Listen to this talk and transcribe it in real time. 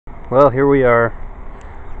Well, here we are.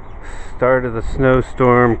 Start of the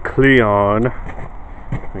snowstorm, Cleon.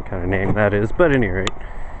 What kind of name that is, but at any rate.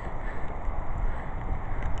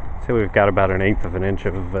 So we've got about 1/8 of an inch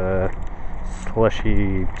of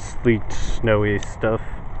slushy, sleet, snowy stuff.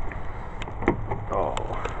 Oh.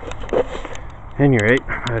 At any rate,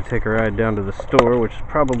 I'm going to take a ride down to the store, which is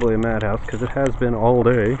probably a madhouse because it has been all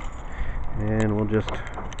day. And we'll just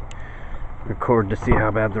record to see how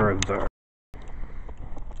bad the roads are.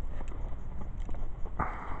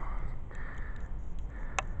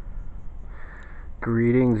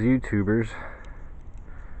 Greetings, YouTubers.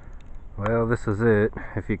 Well, this is it.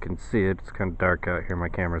 If you can see it, it's kind of dark out here. My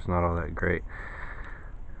camera's not all that great.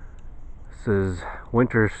 This is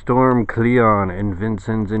Winter Storm Cleon in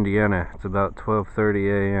Vincennes, Indiana. It's about 12:30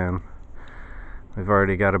 a.m. We've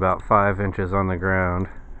already got about 5 inches on the ground,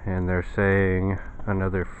 and they're saying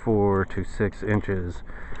another 4 to 6 inches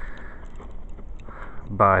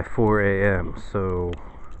by 4 a.m. So,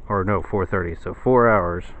 or no, 4:30. So 4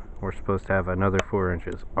 hours. We're supposed to have another 4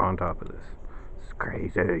 inches on top of this. It's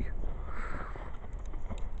crazy.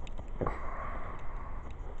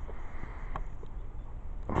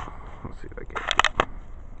 Let's see if I can.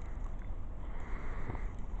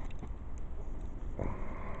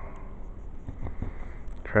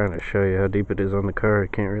 Trying to show you how deep it is on the car. I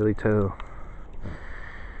can't really tell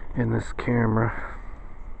in this camera.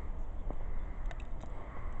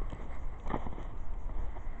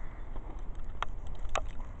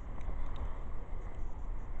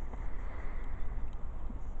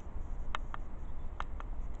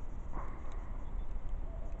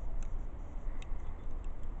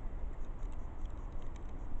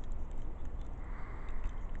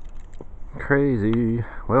 Crazy.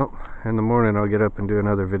 Well, in the morning I'll get up and do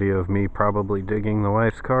another video of me probably digging the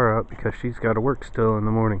wife's car out because she's got to work still in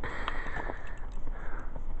the morning.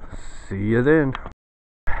 See you then.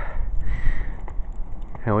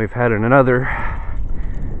 And we've had another,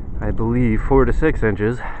 I believe, 4 to 6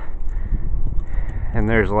 inches. And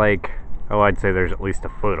there's like, oh, I'd say there's at least a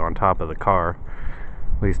foot on top of the car.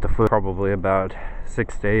 At least a foot, probably about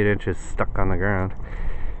 6 to 8 inches stuck on the ground.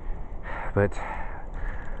 But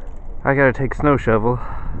I gotta take a snow shovel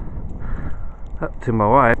up to my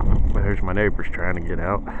wife. There's my neighbors trying to get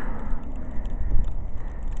out.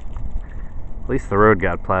 At least the road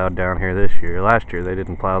got plowed down here this year. Last year they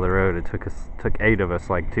didn't plow the road. It took 8 of us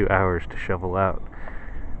like 2 hours to shovel out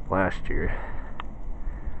last year.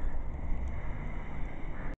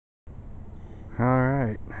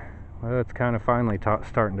 Alright, well, it's kind of finally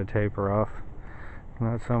starting to taper off.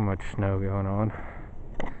 Not so much snow going on.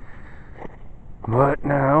 But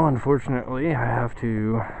now, unfortunately, I have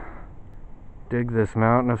to dig this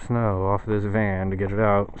mountain of snow off this van to get it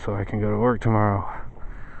out so I can go to work tomorrow.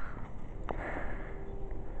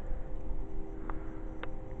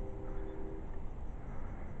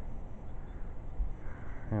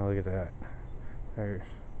 Now look at that.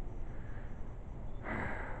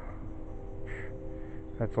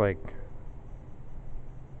 That's like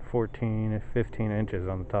 14 to 15 inches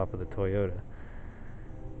on the top of the Toyota.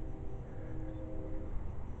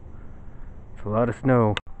 A lot of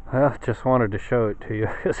snow. I just wanted to show it to you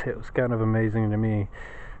because it was kind of amazing to me.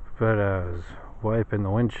 But I was wiping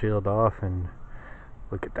the windshield off and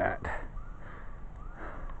look at that.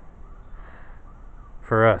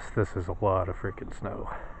 For us, this is a lot of freaking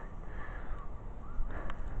snow.